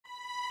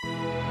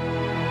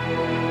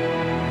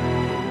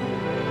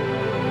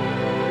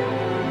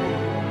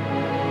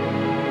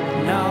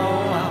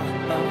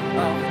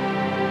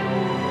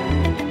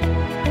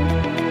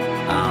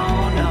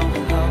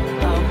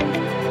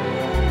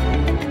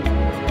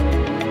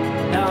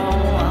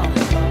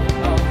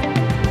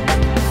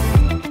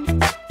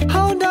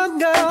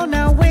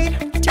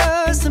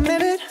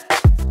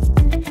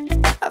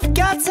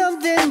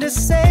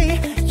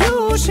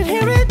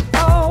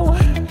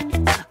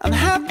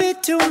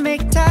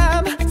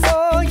time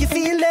for your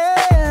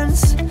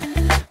feelings,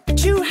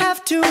 but you have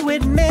to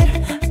admit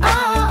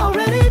I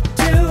already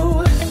do.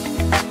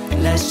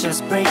 Let's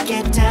just break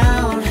it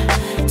down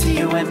to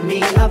you and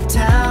me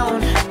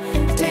uptown,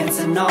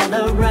 dancing all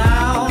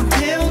around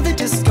till the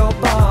disco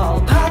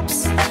ball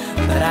pops.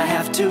 But I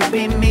have to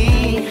be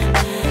me,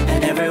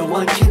 and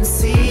everyone can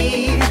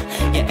see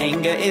your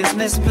anger is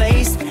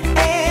misplaced,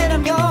 and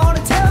I'm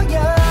gonna tell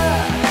ya,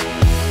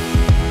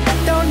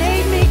 don't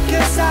hate me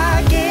 'cause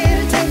I get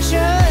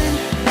attention.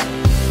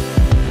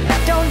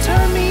 Don't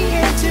turn me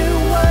into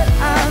what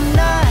I'm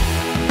not.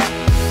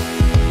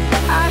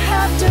 I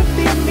have to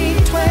be me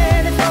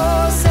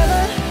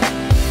 24/7,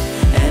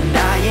 and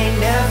I ain't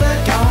never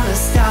gonna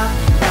stop.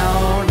 No,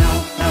 no,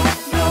 no,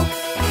 no.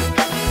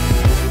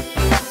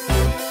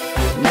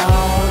 No,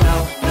 no,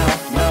 no,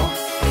 no.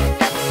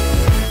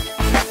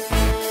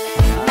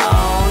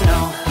 Oh, no,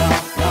 no,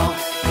 no.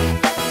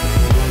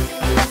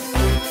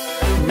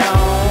 No,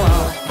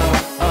 oh, oh,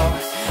 oh.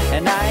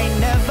 And I ain't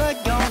never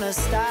gonna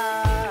stop.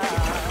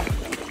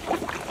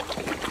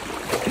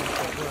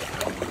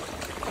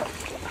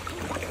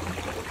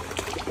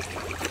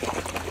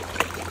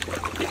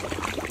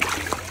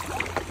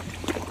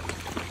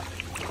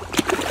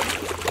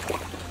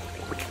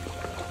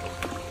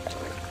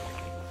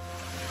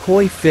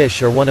 Koi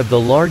fish are one of the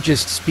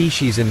largest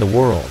species in the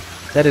world,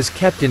 that is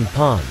kept in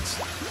ponds.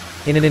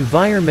 In an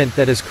environment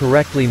that is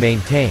correctly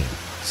maintained,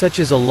 such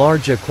as a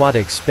large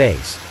aquatic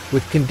space,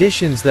 with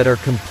conditions that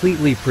are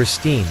completely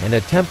pristine and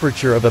a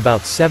temperature of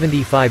about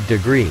 75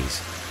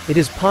 degrees, it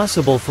is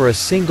possible for a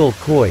single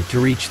koi to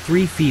reach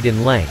 3 feet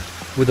in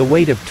length, with a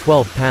weight of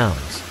 12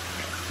 pounds.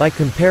 By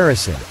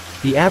comparison,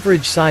 the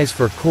average size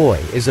for koi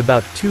is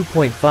about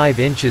 2.5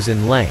 inches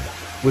in length,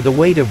 with a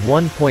weight of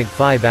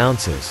 1.5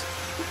 ounces.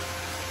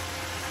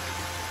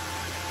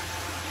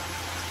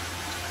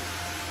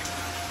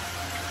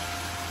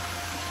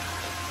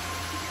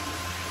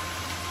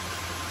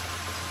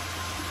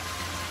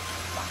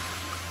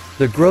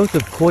 The growth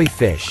of koi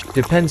fish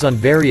depends on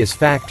various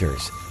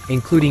factors,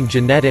 including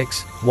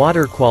genetics,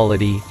 water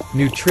quality,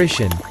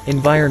 nutrition,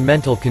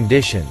 environmental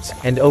conditions,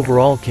 and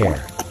overall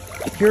care.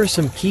 Here are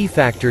some key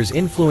factors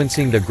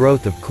influencing the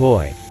growth of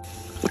koi.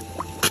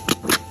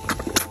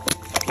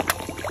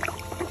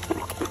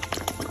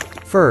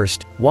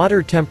 First,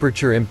 water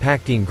temperature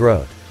impacting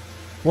growth.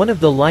 One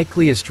of the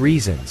likeliest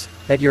reasons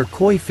that your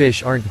koi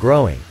fish aren't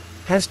growing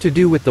has to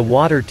do with the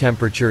water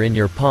temperature in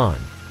your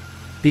pond.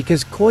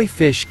 Because koi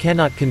fish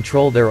cannot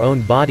control their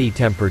own body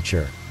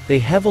temperature, they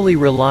heavily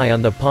rely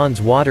on the pond's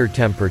water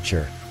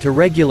temperature to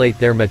regulate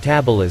their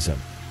metabolism.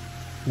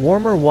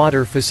 Warmer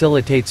water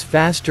facilitates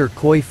faster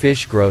koi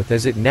fish growth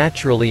as it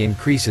naturally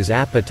increases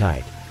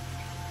appetite.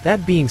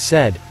 That being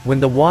said,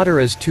 when the water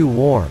is too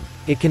warm,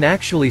 it can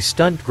actually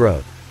stunt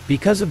growth,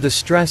 because of the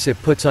stress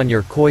it puts on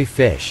your koi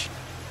fish.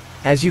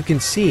 As you can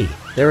see,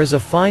 there is a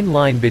fine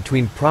line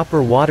between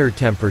proper water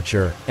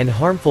temperature and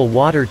harmful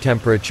water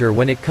temperature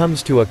when it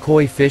comes to a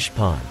koi fish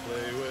pond.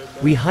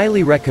 We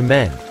highly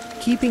recommend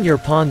keeping your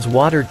pond's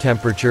water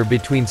temperature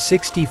between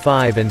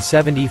 65 and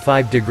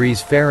 75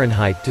 degrees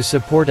Fahrenheit to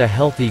support a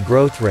healthy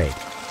growth rate.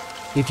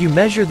 If you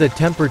measure the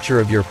temperature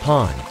of your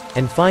pond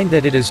and find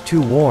that it is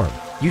too warm,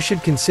 you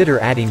should consider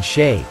adding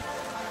shade.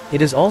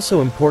 It is also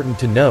important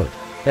to note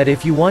that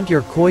if you want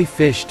your koi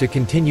fish to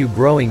continue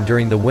growing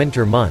during the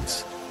winter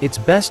months, it's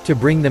best to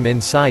bring them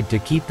inside to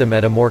keep them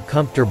at a more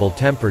comfortable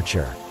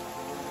temperature.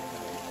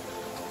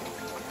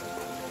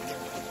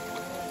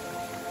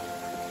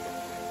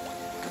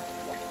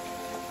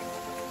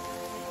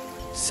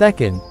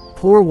 Second,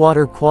 poor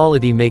water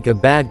quality make a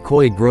bad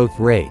koi growth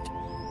rate.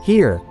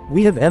 Here,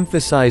 we have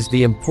emphasized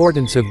the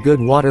importance of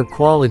good water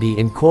quality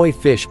in koi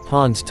fish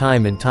ponds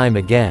time and time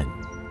again.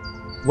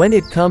 When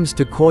it comes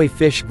to koi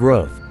fish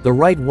growth, the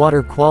right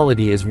water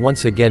quality is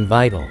once again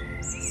vital.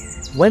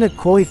 When a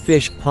koi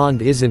fish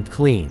pond isn't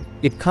clean,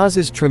 it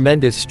causes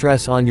tremendous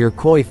stress on your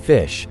koi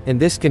fish, and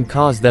this can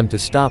cause them to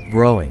stop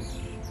growing.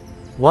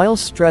 While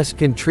stress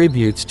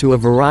contributes to a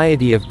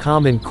variety of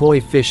common koi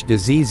fish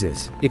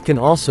diseases, it can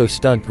also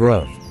stunt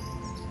growth.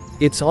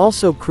 It's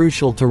also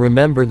crucial to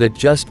remember that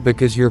just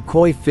because your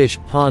koi fish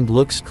pond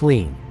looks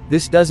clean,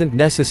 this doesn't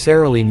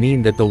necessarily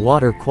mean that the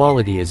water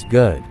quality is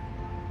good.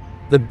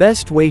 The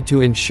best way to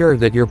ensure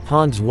that your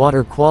pond's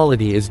water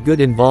quality is good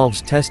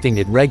involves testing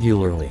it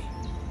regularly.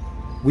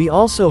 We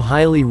also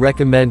highly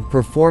recommend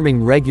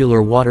performing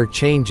regular water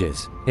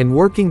changes, and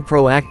working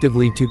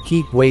proactively to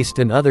keep waste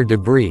and other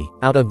debris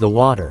out of the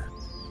water.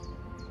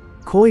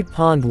 Koi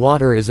pond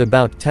water is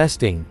about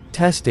testing,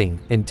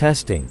 and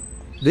testing.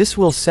 This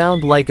will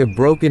sound like a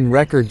broken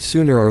record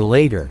sooner or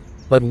later,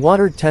 but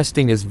water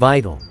testing is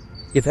vital.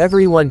 If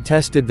everyone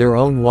tested their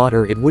own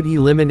water, it would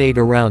eliminate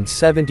around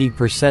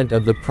 70%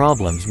 of the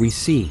problems we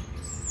see.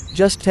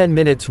 Just 10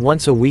 minutes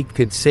once a week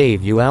could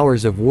save you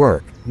hours of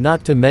work,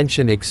 not to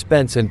mention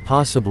expense and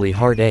possibly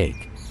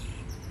heartache.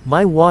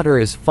 My water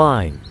is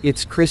fine,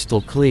 it's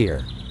crystal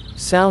clear.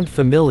 Sound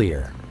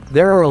familiar?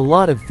 There are a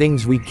lot of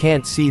things we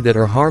can't see that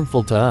are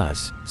harmful to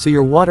us, so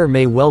your water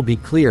may well be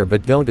clear,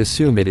 but don't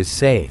assume it is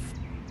safe.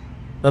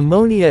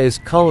 Ammonia is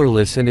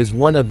colorless and is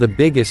one of the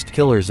biggest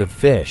killers of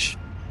fish.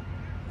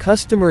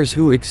 Customers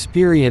who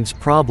experience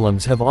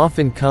problems have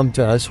often come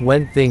to us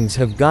when things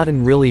have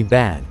gotten really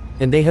bad,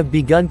 and they have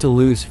begun to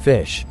lose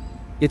fish.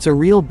 It's a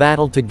real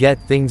battle to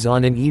get things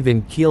on an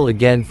even keel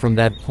again from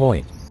that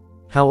point.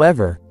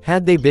 However,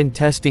 had they been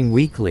testing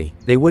weekly,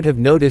 they would have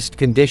noticed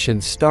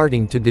conditions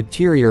starting to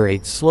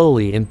deteriorate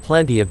slowly in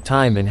plenty of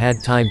time and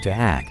had time to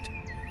act.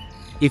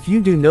 If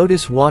you do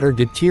notice water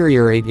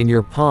deteriorate in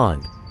your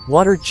pond,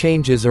 water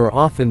changes are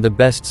often the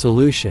best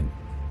solution.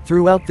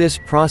 Throughout this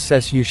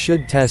process you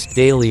should test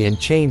daily and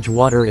change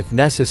water if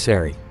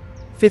necessary.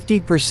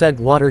 50%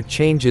 water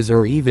changes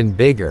or even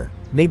bigger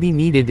may be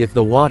needed if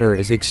the water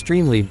is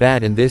extremely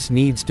bad, and this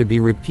needs to be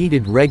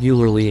repeated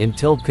regularly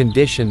until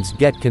conditions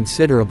get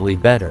considerably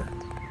better.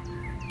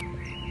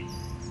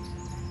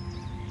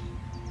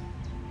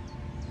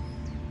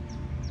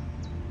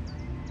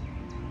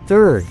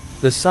 Third,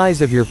 the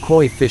size of your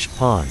koi fish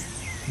pond.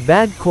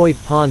 Bad koi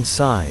pond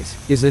size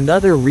is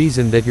another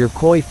reason that your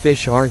koi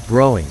fish aren't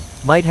growing,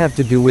 might have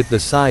to do with the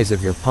size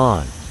of your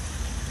pond.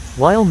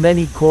 While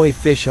many koi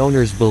fish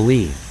owners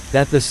believe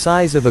that the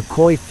size of a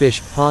koi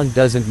fish pond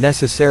doesn't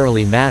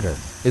necessarily matter,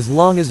 as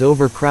long as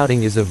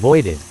overcrowding is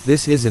avoided,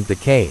 this isn't the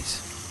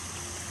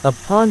case. A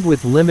pond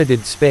with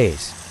limited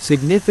space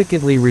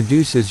significantly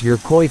reduces your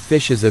koi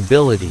fish's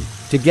ability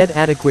to get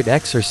adequate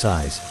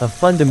exercise, a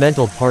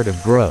fundamental part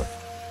of growth.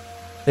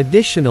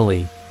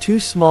 Additionally, too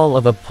small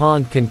of a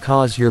pond can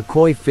cause your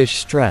koi fish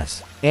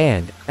stress,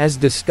 and, as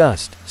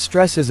discussed,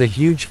 stress is a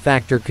huge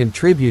factor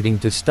contributing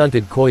to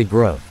stunted koi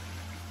growth.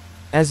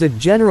 As a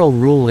general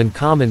rule and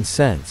common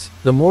sense,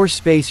 the more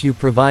space you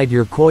provide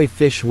your koi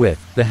fish with,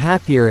 the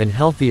happier and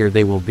healthier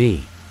they will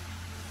be.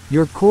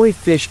 Your koi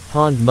fish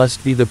pond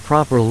must be the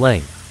proper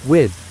length,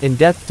 width, and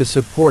depth to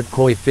support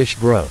koi fish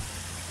growth.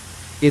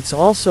 It's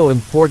also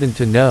important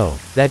to know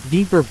that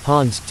deeper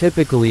ponds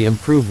typically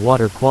improve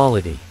water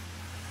quality.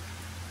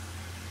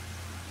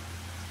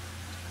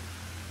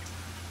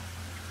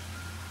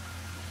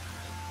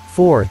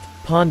 Fourth,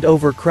 pond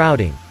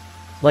overcrowding.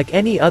 Like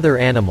any other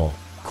animal,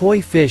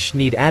 koi fish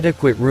need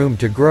adequate room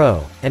to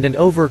grow, and an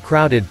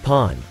overcrowded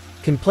pond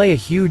can play a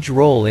huge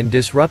role in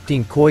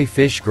disrupting koi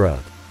fish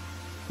growth.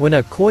 When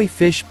a koi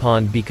fish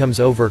pond becomes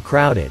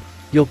overcrowded,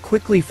 you'll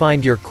quickly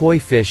find your koi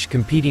fish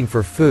competing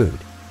for food,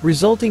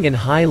 resulting in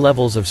high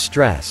levels of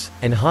stress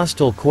and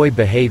hostile koi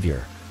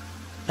behavior.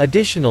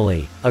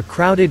 Additionally, a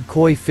crowded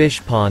koi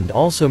fish pond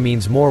also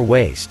means more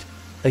waste,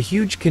 a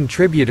huge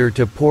contributor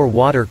to poor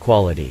water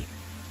quality.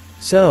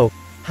 So,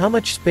 how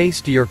much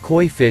space do your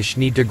koi fish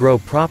need to grow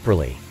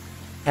properly?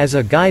 As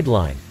a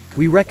guideline,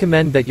 we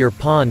recommend that your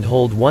pond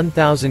hold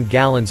 1,000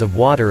 gallons of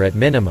water at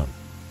minimum.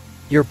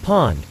 Your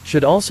pond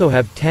should also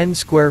have 10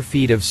 square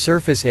feet of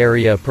surface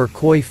area per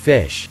koi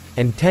fish,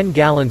 and 10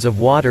 gallons of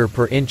water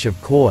per inch of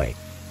koi.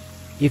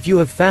 If you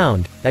have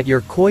found that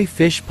your koi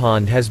fish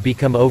pond has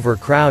become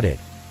overcrowded,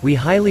 we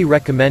highly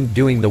recommend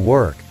doing the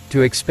work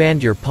to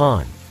expand your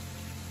pond.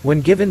 When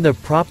given the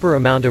proper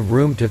amount of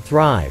room to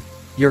thrive,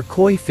 your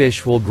koi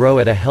fish will grow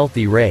at a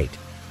healthy rate.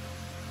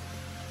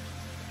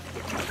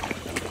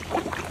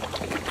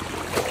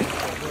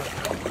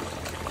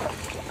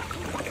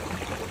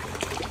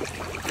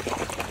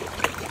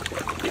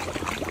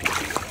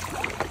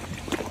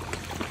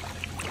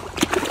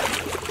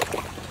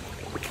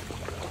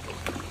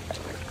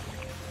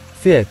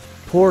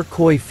 Fifth, poor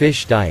koi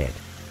fish diet.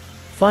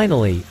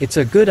 Finally, it's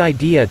a good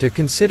idea to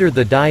consider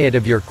the diet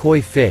of your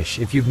koi fish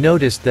if you've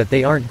noticed that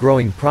they aren't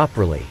growing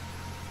properly.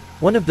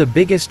 One of the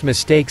biggest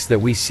mistakes that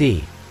we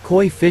see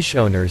koi fish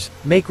owners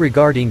make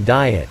regarding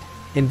diet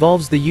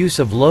involves the use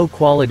of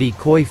low-quality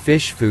koi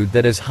fish food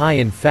that is high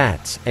in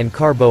fats and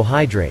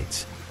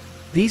carbohydrates.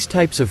 These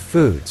types of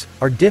foods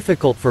are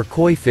difficult for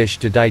koi fish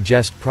to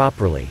digest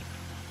properly.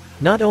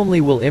 Not only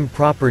will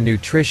improper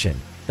nutrition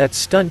that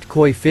stunt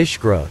koi fish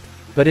growth,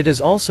 but it is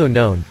also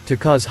known to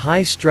cause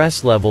high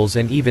stress levels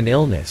and even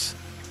illness.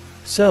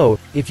 So,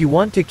 if you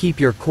want to keep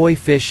your koi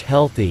fish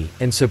healthy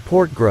and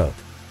support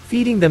growth,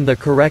 feeding them the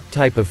correct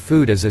type of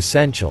food is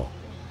essential.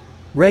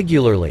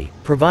 Regularly,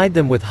 provide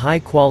them with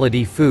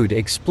high-quality food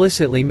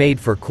explicitly made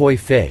for koi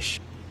fish.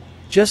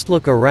 Just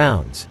look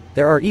around,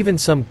 there are even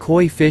some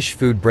koi fish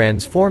food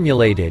brands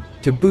formulated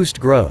to boost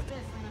growth.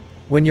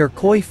 When your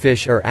koi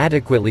fish are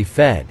adequately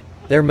fed,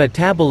 their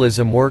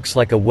metabolism works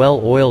like a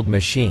well-oiled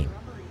machine.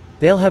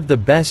 They'll have the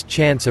best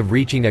chance of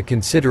reaching a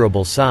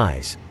considerable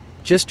size.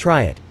 Just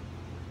try it.